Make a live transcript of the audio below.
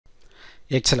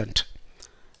Excellent.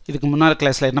 இதுக்கு முன்னாடி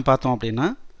கிளாஸில் என்ன பார்த்தோம் அப்படின்னா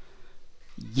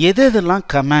எதெல்லாம்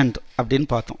கமாண்ட் அப்படின்னு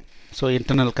பார்த்தோம். ஸோ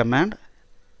இன்டர்னல் கமாண்ட்,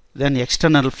 தென்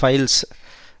external files,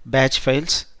 batch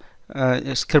files,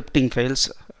 scripting files,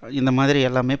 இந்த மாதிரி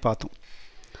எல்லாமே பார்த்தோம்.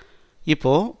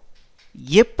 இப்போது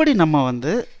எப்படி நம்ம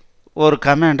வந்து ஒரு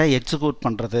கமாண்டை எக்ஸிக்யூட்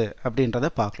பண்ணுறது அப்படின்றத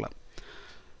பார்க்கலாம்.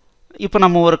 இப்போ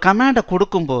நம்ம ஒரு கமாண்டை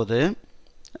கொடுக்கும்போது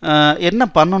என்ன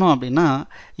பண்ணணும் அப்படின்னா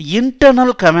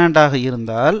இன்டர்னல் கமாண்டாக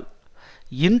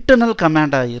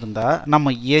இருந்தால்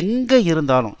நம்ம எங்கே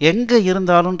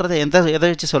இருந்தாலும்ன்றதை எதை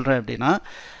வச்சு சொல்கிறேன் அப்படின்னா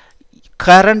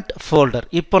கரண்ட் ஃபோல்டர்.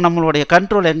 இப்போ நம்மளுடைய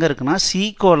கண்ட்ரோல் எங்கே இருக்குன்னா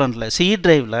சி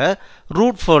டிரைவில்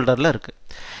ரூட் ஃபோல்டரில் இருக்குது.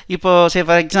 இப்போது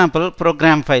ஃபார் எக்ஸாம்பிள்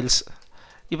ப்ரோக்ராம் ஃபைல்ஸ்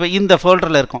இப்போ இந்த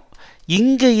ஃபோல்டரில் இருக்கும்.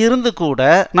 இங்கே இருந்து கூட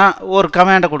நான் ஒரு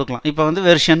கமாண்டை கொடுக்கலாம். இப்போ வந்து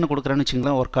வெர்ஷன் கொடுக்குறேன்னு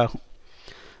வச்சுங்களேன், ஒர்க் ஆகும்.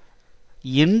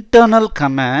 இன்டர்னல்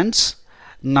கமாண்ட்ஸ்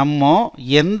நம்ம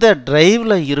எந்த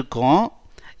டிரைவில் இருக்கோம்,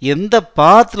 எந்த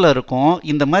பாத்தில் இருக்கும்,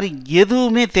 இந்த மாதிரி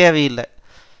எதுவுமே தேவையில்லை.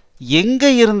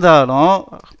 எங்கே இருந்தாலும்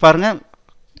பாருங்கள்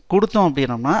கொடுத்தோம்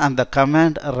அப்படின்னோம்னா அந்த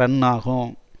கமாண்ட் ரன்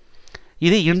ஆகும்.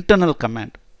 இது இன்டர்னல்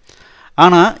கமாண்ட்.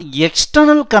 ஆனால்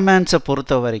எக்ஸ்டர்னல் கமாண்ட்ஸை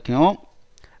பொறுத்த வரைக்கும்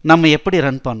நம்ம எப்படி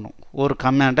ரன் பண்ணணும், ஒரு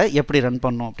கமாண்டை எப்படி ரன்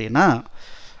பண்ணணும் அப்படின்னா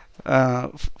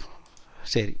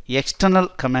சரி, எக்ஸ்டர்னல்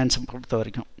கமாண்ட்ஸை பொறுத்த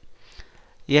வரைக்கும்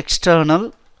எக்ஸ்டர்னல்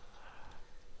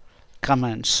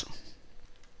கமாண்ட்ஸ்,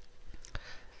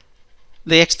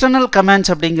 இந்த எக்ஸ்டர்னல்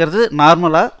கமாண்ட்ஸ் அப்படிங்கிறது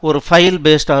நார்மலாக ஒரு ஃபைல்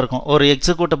பேஸ்டாக இருக்கும். ஒரு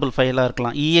எக்ஸிக்யூட்டபிள் ஃபைலாக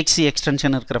இருக்கலாம், EXE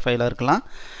எக்ஸ்டென்ஷன் இருக்கிற ஃபைலாக இருக்கலாம்,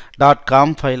 .com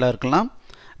ஃபைலாக இருக்கலாம்,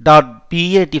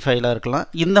 .bat ஃபைலாக இருக்கலாம்.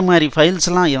 இந்த மாதிரி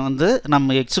ஃபைல்ஸ்லாம் வந்து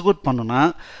நம்ம எக்ஸிக்யூட் பண்ணோன்னா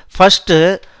first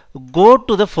go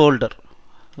to the folder,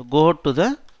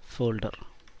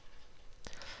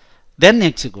 then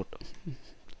execute.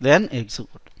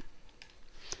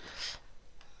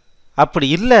 அப்படி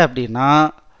இல்லை அப்படின்னா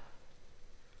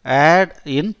add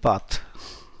in path,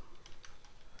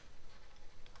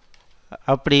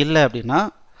 அப்படி இல்லை அப்படின்னா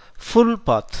full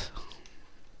path.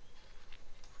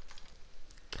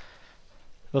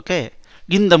 ஓகே,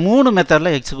 இந்த 3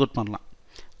 மெத்தடில் எக்ஸிக்யூட் பண்ணலாம்.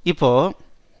 இப்போது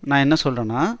நான் என்ன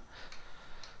சொல்கிறேன்னா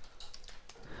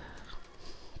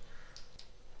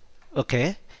ஓகே,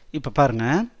 இப்போ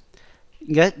பாருங்கள்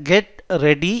இங்கே கெட்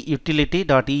ரெடி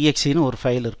utility.exeன்னு ஒரு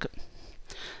ஃபைல் இருக்குது.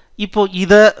 இப்போது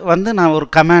இதை வந்து நான் ஒரு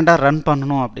கமாண்டாக ரன்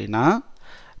பண்ணணும் அப்படின்னா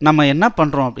நம்ம என்ன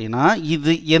பண்ணுறோம் அப்படின்னா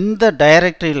இது எந்த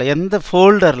டைரக்டரியில் எந்த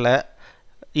ஃபோல்டரில்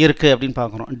இருக்குது அப்படின்னு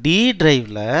பார்க்குறோம். டி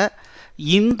டிரைவில்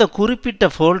இந்த குறிப்பிட்ட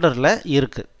ஃபோல்டரில்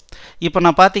இருக்குது. இப்போ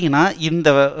நான் பார்த்தீங்கன்னா இந்த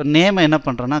நேமை என்ன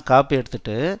பண்ணுறேன்னா காப்பி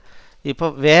எடுத்துகிட்டு இப்போ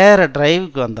வேறு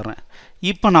டிரைவுக்கு வந்துடுறேன்.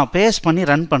 இப்போ நான் பேஸ்ட் பண்ணி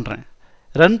ரன் பண்ணுறேன்.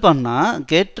 ரன் பண்ணால்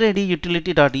get ready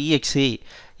utility.exe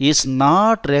is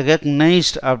not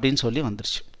recognised அப்படின்னு சொல்லி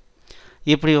வந்துருச்சு.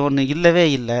 இப்படி ஒன்று இல்லவே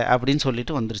இல்லை அப்படின்னு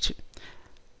சொல்லிட்டு வந்துருச்சு.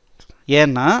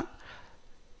 ஏன்னா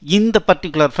இந்த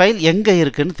பர்டிகுலர் ஃபைல் எங்கே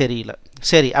இருக்குதுன்னு தெரியல.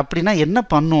 சரி, அப்படின்னா என்ன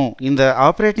பண்ணும் இந்த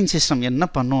ஆப்ரேட்டிங் சிஸ்டம் என்ன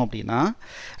பண்ணும் அப்படின்னா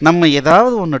நம்ம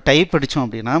ஏதாவது ஒன்று டைப் அடித்தோம்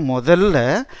அப்படின்னா முதல்ல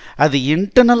அது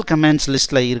இன்டர்னல் கமாண்ட்ஸ்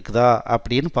லிஸ்ட்டில் இருக்குதா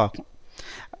அப்படின்னு பார்க்கும்.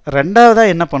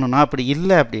 ரெண்டாவதாக என்ன பண்ணணும்னா அப்படி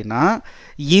இல்லை அப்படின்னா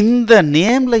இந்த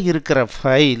நேமில் இருக்கிற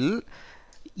ஃபைல்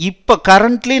இப்போ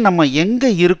கரண்ட்லி நம்ம எங்கே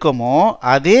இருக்கோமோ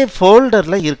அதே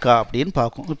ஃபோல்டரில் இருக்கா அப்படின்னு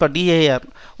பார்க்கும். இப்போ டிஏஆர்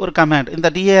ஒரு கமாண்ட், இந்த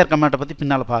டிஏஆர் கமாண்டை பற்றி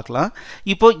பின்னால் பார்க்கலாம்.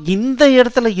 இப்போது இந்த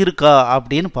இடத்துல இருக்கா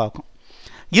அப்படின்னு பார்க்கும்.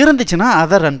 இருந்துச்சுன்னா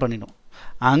அதை ரன் பண்ணிடும்.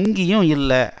 அங்கேயும்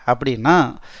இல்லை அப்படின்னா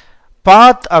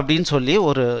பாத் அப்படின்னு சொல்லி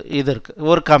ஒரு இது இருக்குது,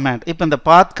 ஒரு கமாண்ட். இப்போ இந்த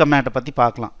பாத் கமாண்டை பற்றி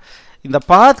பார்க்கலாம். இந்த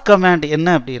பாத் கமாண்ட் என்ன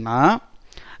அப்படின்னா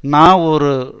நான்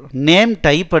ஒரு நேம்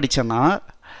டைப் அடித்தேன்னா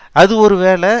அது ஒரு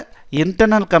வேளை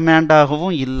இன்டர்னல்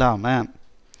கமாண்டாகவும் இல்லாமல்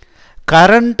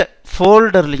கரண்ட்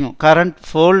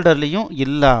ஃபோல்டர்லேயும்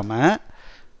இல்லாமல்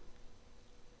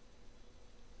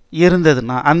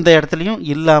இருந்ததுன்னா அந்த இடத்துலையும்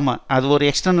இல்லாமல் அது ஒரு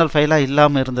எக்ஸ்டர்னல் ஃபைலாக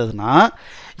இல்லாமல் இருந்ததுன்னா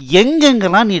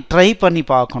எங்கெங்கெல்லாம் நீ ட்ரை பண்ணி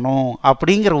பார்க்கணும்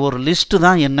அப்படிங்கிற ஒரு லிஸ்ட்டு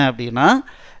தான் என்ன அப்படின்னா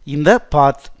இந்த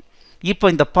பாத். இப்போ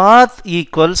இந்த பாத்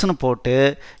ஈக்குவல்ஸ்னு போட்டு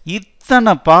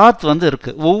இத்தனை பாத் வந்து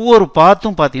இருக்குது. ஒவ்வொரு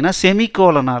பாத்தும் பார்த்தீங்கன்னா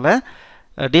செமிகோலனால்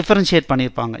டிஃபரன்ஷியேட்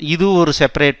பண்ணியிருப்பாங்க. இது ஒரு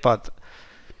செப்பரேட் பாத்,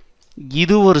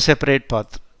 இது ஒரு செப்பரேட்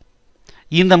பாத்.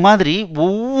 இந்த மாதிரி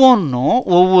ஒவ்வொன்றும்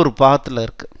ஒவ்வொரு பாத்தில்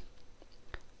இருக்குது,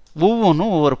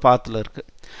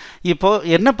 இப்போது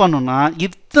என்ன பண்ணுன்னா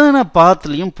இத்தனை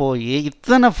பாத்துலேயும் போய்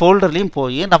இத்தனை ஃபோல்டர்லேயும்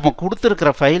போய் நம்ம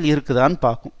கொடுத்துருக்கிற ஃபைல் இருக்குதான்னு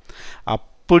பார்க்கும்.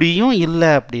 அப்படியும்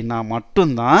இல்லை அப்படின்னா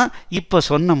மட்டும்தான் இப்போ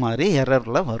சொன்ன மாதிரி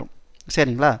எரரில் வரும்.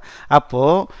 சரிங்களா?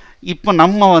 அப்போது இப்போ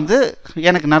நம்ம வந்து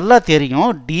எனக்கு நல்லா தெரியும்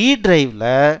டி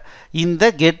டிரைவில் இந்த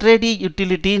கெட் ரெடி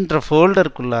யூட்டிலிட்டின்ற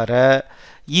ஃபோல்டருக்குள்ளார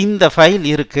இந்த ஃபைல்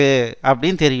இருக்குது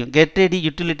அப்படின்னு தெரியும். கெட் ரெடி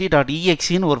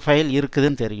utility.exeன்னு ஒரு ஃபைல்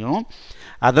இருக்குதுன்னு தெரியும்.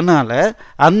 அதனால்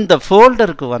அந்த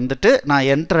ஃபோல்டருக்கு வந்துட்டு நான்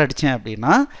என்டர் அடித்தேன்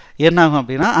அப்படின்னா என்ன ஆகும்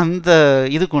அப்படின்னா அந்த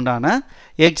இதுக்கு உண்டான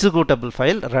எக்ஸிக்யூட்டபிள்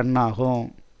ஃபைல் ரன் ஆகும்.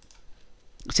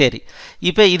 சரி,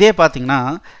 இப்போ இதே பார்த்தீங்கன்னா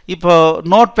இப்போ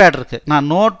நோட் பேட் இருக்குது, நான்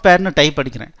நோட் பேட்னு டைப்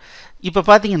அடிக்கிறேன். இப்போ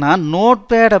பார்த்தீங்கன்னா நோட்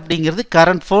பேட் அப்படிங்கிறது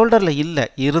கரண்ட் ஃபோல்டரில் இல்லை,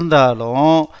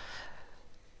 இருந்தாலும்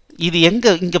இது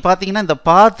இங்கே பார்த்தீங்கன்னா இந்த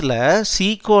பாத்தில் C:,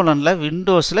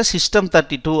 விண்டோஸில்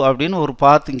system32 அப்படின்னு ஒரு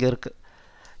பாத் இங்கே இருக்குது.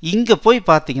 இங்கே போய்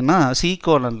பார்த்தீங்கன்னா C:,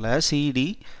 CD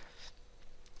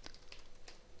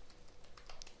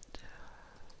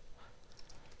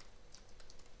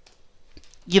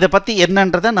இதை பற்றி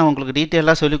என்னன்றதை நான் உங்களுக்கு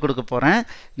டீட்டெயிலாக சொல்லிக் கொடுக்க போகிறேன்.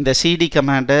 இந்த சிடி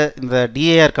கமாண்டு, இந்த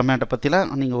டிஏஆர் கமாண்டை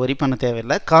பற்றிலாம் நீங்கள் ஒரி பண்ண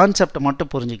தேவையில்லை, கான்செப்டை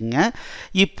மட்டும் புரிஞ்சுக்குங்க.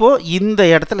 இப்போது இந்த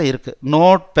இடத்துல இருக்குது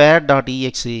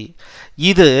notepad.exe.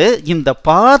 இது இந்த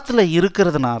பாத்தில்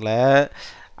இருக்கிறதுனால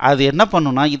அது என்ன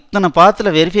பண்ணுன்னா இத்தனை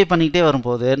பாத்தில் வெரிஃபை பண்ணிக்கிட்டே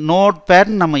வரும்போது நோட்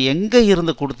பேட் நம்ம எங்கே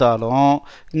இருந்து கொடுத்தாலும்,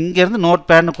 இங்கேருந்து நோட்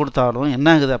பேட்னு கொடுத்தாலும்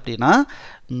என்ன ஆகுது அப்படின்னா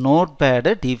நோட்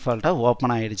பேடு டிஃபால்ட்டாக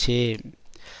ஓப்பன் ஆகிடுச்சு.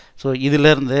 ஸோ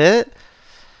இதிலேருந்து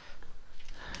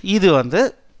இது வந்து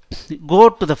go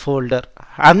to the folder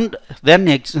and then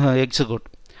execute.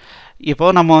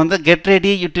 இப்போது நம்ம வந்து get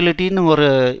ready utilityன்னு ஒரு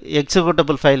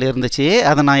எக்ஸிக்யூட்டபிள் ஃபைல் இருந்துச்சு,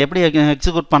 அதை நான் எப்படி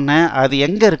எக்ஸிக்யூட் பண்ணேன், அது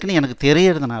எங்கே இருக்குன்னு எனக்கு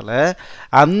தெரியறதுனால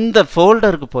அந்த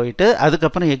ஃபோல்டருக்கு போயிட்டு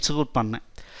அதுக்கப்புறம் எக்ஸிக்யூட் பண்ணேன்.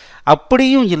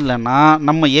 அப்படியும் இல்லைன்னா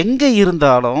நம்ம எங்கே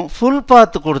இருந்தாலும் ஃபுல்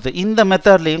பாத்து கொடுத்து இந்த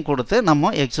மெத்தட்லேயும் கொடுத்து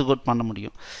நம்ம எக்ஸிக்யூட் பண்ண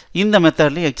முடியும், இந்த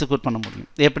மெத்தட்லேயும் எக்ஸிக்யூட் பண்ண முடியும்.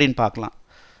 எப்படின்னு பார்க்கலாம்.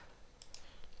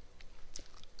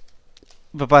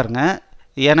 இப்போ பாருங்கள்,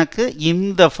 எனக்கு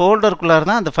இந்த ஃபோல்டருக்குள்ளார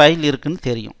தான் அந்த ஃபைல் இருக்குன்னு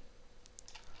தெரியும்.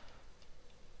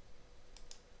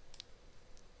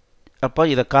 அப்போ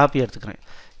இதை காப்பி எடுத்துக்கிறேன்.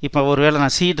 இப்போ ஒருவேளை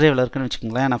நான் C டிரைவில் இருக்குன்னு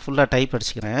வச்சுக்கோங்களேன், நான் ஃபுல்லாக டைப்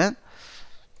அடிச்சுக்கிறேன்.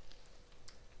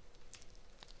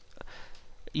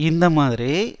 இந்த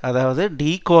மாதிரி, அதாவது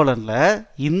D:,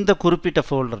 இந்த குறிப்பிட்ட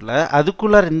ஃபோல்டரில்,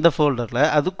 அதுக்குள்ளார இந்த ஃபோல்டரில்,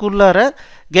 அதுக்குள்ளார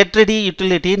கெட் ரெடி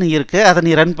யூட்டிலிட்டின்னு இருக்குது, அதை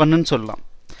நீ ரன் பண்ணுன்னு சொல்லலாம்.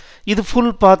 இது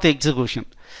ஃபுல் பாத் எக்ஸிக்யூஷன்.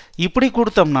 இப்படி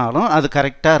கொடுத்தோம்னாலும் அது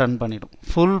கரெக்டாக ரன் பண்ணிடும்.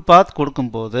 ஃபுல் பாத்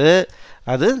கொடுக்கும்போது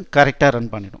அது கரெக்டாக ரன்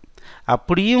பண்ணிடும்.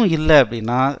 அப்படியும் இல்லை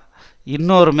அப்படின்னா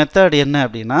இன்னொரு மெத்தட் என்ன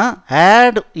அப்படின்னா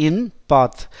ஆட் இன்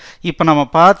பாத். இப்போ நம்ம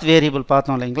பாத் வேரியபிள்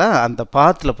பார்த்தோம் இல்லைங்களா, அந்த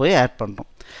பாத்தில் போய் ஆட் பண்ணுறோம்.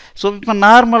 ஸோ இப்போ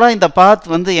நார்மலாக இந்த பாத்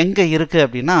வந்து எங்கே இருக்குது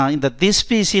அப்படின்னா இந்த திஸ்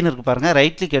பிசின்னு இருக்குது பாருங்கள்,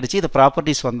 ரைட் கிளிக் அடித்து இந்த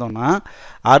ப்ராப்பர்ட்டிஸ் வந்தோம்னா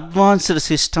அட்வான்ஸ்டு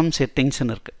சிஸ்டம்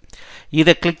செட்டிங்ஸ்ன்னு இருக்குது.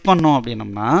 இதை கிளிக் பண்ணோம்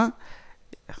அப்படின்னம்னா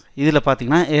இதில்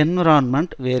பார்த்தீங்கன்னா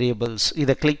என்விரான்மெண்ட் வேரியபிள்ஸ்,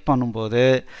 இதை கிளிக் பண்ணும்போது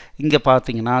இங்கே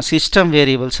பார்த்தீங்கன்னா சிஸ்டம்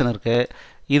வேரியபிள்ஸ்னு இருக்குது.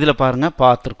 இதில் பாருங்கள்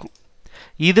பார்த்துருக்கும்,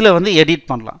 இதில் வந்து எடிட்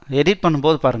பண்ணலாம். எடிட்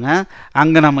பண்ணும்போது பாருங்கள்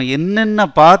அங்கே நம்ம என்னென்ன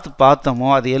பார்த்தோமோ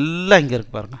அது எல்லாம் இங்கே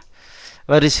இருக்குது பாருங்கள்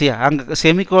வரிசையாக. அங்கே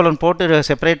செமிகோலன் போட்டு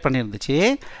செப்பரேட் பண்ணியிருந்துச்சு,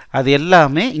 அது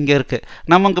எல்லாமே இங்கே இருக்குது.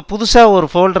 நம்ம இங்கே புதுசாக ஒரு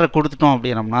ஃபோல்டரை கொடுத்துட்டோம்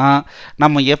அப்படின்னம்னா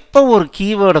நம்ம எப்போ ஒரு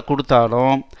கீவேர்டை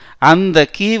கொடுத்தாலும் அந்த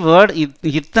கீவேர்டு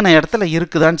இத்தனை இடத்துல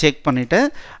இருக்குதான்னு செக் பண்ணிவிட்டு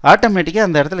ஆட்டோமேட்டிக்காக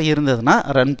அந்த இடத்துல இருந்ததுன்னா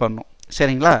ரன் பண்ணும்.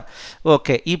 சரிங்களா?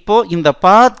 ஓகே, இப்போது இந்த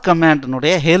பாத்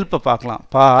கமாண்டினுடைய ஹெல்ப்பை பார்க்கலாம்.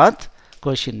 பாத் ?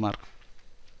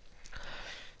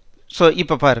 ஸோ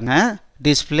இப்போ பாருங்கள்,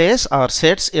 displays or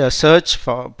sets a search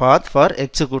path for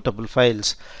executable files.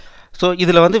 So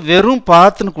இதில் வந்து வெறும்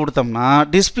பாத்துன்னு கொடுத்தோம்னா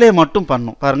டிஸ்பிளே மட்டும்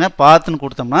பண்ணும். பாருங்கள், பாத்துன்னு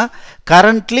கொடுத்தோம்னா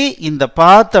கரண்ட்லி இந்த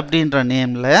பாத் அப்படின்ற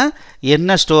நேமில்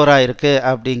என்ன ஸ்டோர் ஆகிருக்கு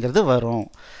அப்படிங்கிறது வரும்.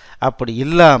 அப்படி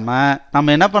இல்லாமல்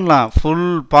நம்ம என்ன பண்ணலாம்,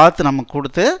 ஃபுல் பாத்து நம்ம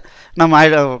கொடுத்து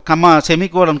நம்ம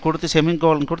செமிகோலன்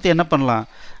கொடுத்து என்ன பண்ணலாம்,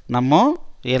 நம்ம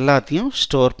எல்லாத்தையும்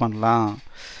ஸ்டோர் பண்ணலாம்.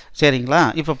 சரிங்களா?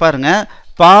 இப்போ பாருங்கள்,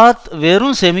 பாத்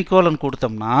வெறும் செமிகோலன்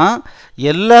கொடுத்தோம்னா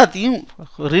எல்லாத்தையும்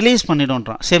ரிலீஸ்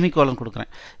பண்ணிடுன்றான். செமிகோலன் கொடுக்குறேன்.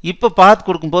 இப்போ பாத்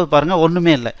கொடுக்கும்போது பாருங்கள்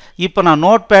ஒன்றுமே இல்லை. இப்போ நான்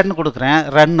நோட் பேட்னு கொடுக்குறேன்,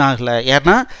 ரன் ஆகலை.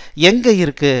 ஏன்னா எங்கே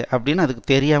இருக்குது அப்படின்னு அதுக்கு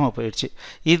தெரியாமல் போயிடுச்சு.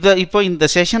 இப்போ இந்த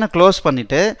செஷனை க்ளோஸ்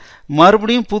பண்ணிவிட்டு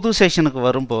மறுபடியும் புது செஷனுக்கு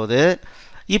வரும்போது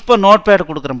இப்போ நோட் பேட்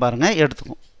கொடுக்குறேன் பாருங்கள்,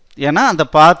 எடுத்துக்கும். ஏன்னா அந்த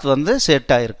பாத் வந்து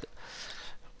செட் ஆகிருக்கு.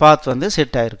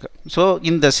 ஸோ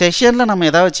இந்த செஷனில் நம்ம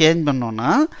ஏதாவது சேஞ்ச்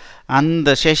பண்ணோன்னா அந்த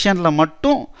செஷனில்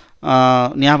மட்டும்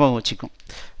ஞாபகம் வச்சுக்கும்.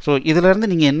 ஸோ இதிலேருந்து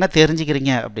நீங்கள் என்ன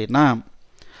தெரிஞ்சுக்கிறீங்க அப்படின்னா,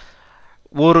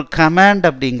 ஒரு கமாண்ட்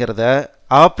அப்படிங்கிறத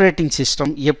ஆப்ரேட்டிங்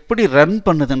சிஸ்டம் எப்படி ரன்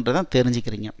பண்ணுதுன்றதை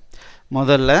தெரிஞ்சுக்கிறீங்க.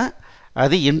 முதல்ல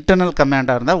அது இன்டர்னல்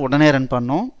கமாண்டாக இருந்தால் உடனே ரன்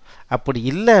பண்ணும். அப்படி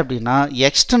இல்லை அப்படின்னா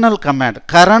எக்ஸ்டர்னல் கமாண்ட்,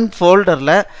 கரண்ட்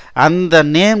ஃபோல்டரில் அந்த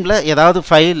நேமில் ஏதாவது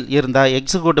ஃபைல் இருந்தால்,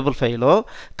 எக்ஸிக்யூட்டபிள் ஃபைலோ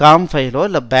காம் ஃபைலோ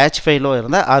இல்லை பேட்ச் ஃபைலோ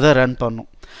இருந்தால் அதை ரன் பண்ணும்.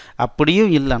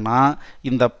 அப்படியும் இல்லைன்னா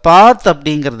இந்த பாத்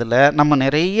அப்படிங்கிறதுல நம்ம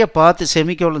நிறைய பாத்து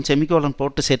செமிகோலன்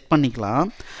போட்டு செட் பண்ணிக்கலாம்.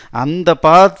 அந்த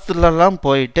பாத்துலலாம்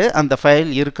போயிட்டு அந்த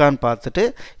ஃபைல் இருக்கான்னு பார்த்துட்டு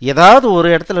ஏதாவது ஒரு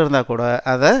இடத்துல இருந்தால் கூட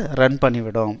அதை ரன்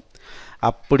பண்ணிவிடும்.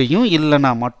 அப்படியும்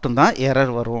இல்லைனா மட்டும்தான்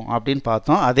எரர் வரும் அப்படின்னு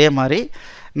பார்த்தோம். அதே மாதிரி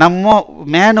நம்ம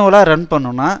மேனுவலாக ரன்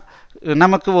பண்ணோன்னா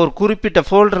நமக்கு ஒரு குறிப்பிட்ட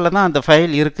ஃபோல்டரில் தான் அந்த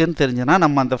ஃபைல் இருக்குதுன்னு தெரிஞ்சுன்னா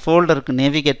நம்ம அந்த ஃபோல்டருக்கு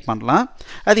நேவிகேட் பண்ணலாம்.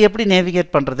 அது எப்படி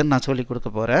நேவிகேட் பண்ணுறதுன்னு நான் சொல்லி கொடுக்க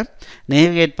போகிறேன்.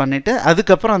 நேவிகேட் பண்ணிவிட்டு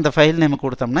அதுக்கப்புறம் அந்த ஃபைல் நேம்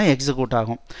கொடுத்தோம்னா எக்ஸிக்யூட்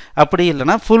ஆகும். அப்படி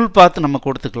இல்லைனா ஃபுல் பாத் நம்ம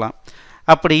கொடுத்துக்கலாம்.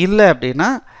 அப்படி இல்லை அப்படின்னா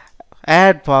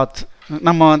ஆட் பாத்,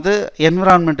 நம்ம வந்து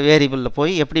என்விரான்மெண்ட் வேரியபிளில்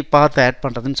போய் எப்படி பாத் ஆட்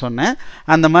பண்ணுறதுன்னு சொன்னேன்.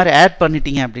 அந்த மாதிரி ஆட்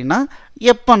பண்ணிட்டீங்க அப்படின்னா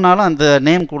எப்போனாலும் அந்த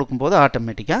நேம் கொடுக்கும்போது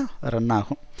ஆட்டோமேட்டிக்காக ரன்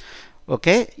ஆகும்.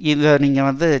 ஓகே, இதை நீங்கள்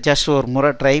வந்து ஜஸ்ட் ஒரு முறை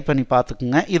ட்ரை பண்ணி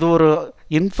பார்த்துக்குங்க. இது ஒரு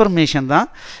இன்ஃபர்மேஷன் தான்.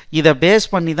 இதை பேஸ்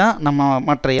பண்ணி தான் நம்ம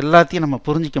மற்ற எல்லாத்தையும் நம்ம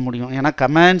புரிஞ்சிக்க முடியும். ஏன்னா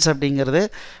கமாண்ட்ஸ் அப்படிங்கிறது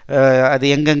அது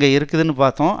எங்கெங்கே இருக்குதுன்னு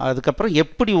பார்த்தோம். அதுக்கப்புறம்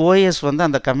எப்படி ஓஎஸ் வந்து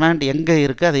அந்த கமாண்ட் எங்கே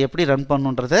இருக்குது, அதை எப்படி ரன்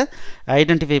பண்ணுன்றதை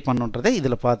ஐடென்டிஃபை பண்ணுன்றதை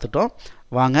இதில் பார்த்துட்டோம்.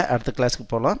 வாங்க அடுத்த கிளாஸுக்கு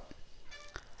போகலாம்.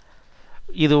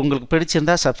 இது உங்களுக்கு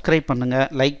பிடிச்சிருந்தால் சப்ஸ்கிரைப் பண்ணுங்கள்,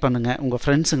 லைக் பண்ணுங்கள், உங்கள்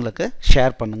ஃப்ரெண்ட்ஸுங்களுக்கு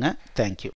ஷேர் பண்ணுங்கள். தேங்க்யூ.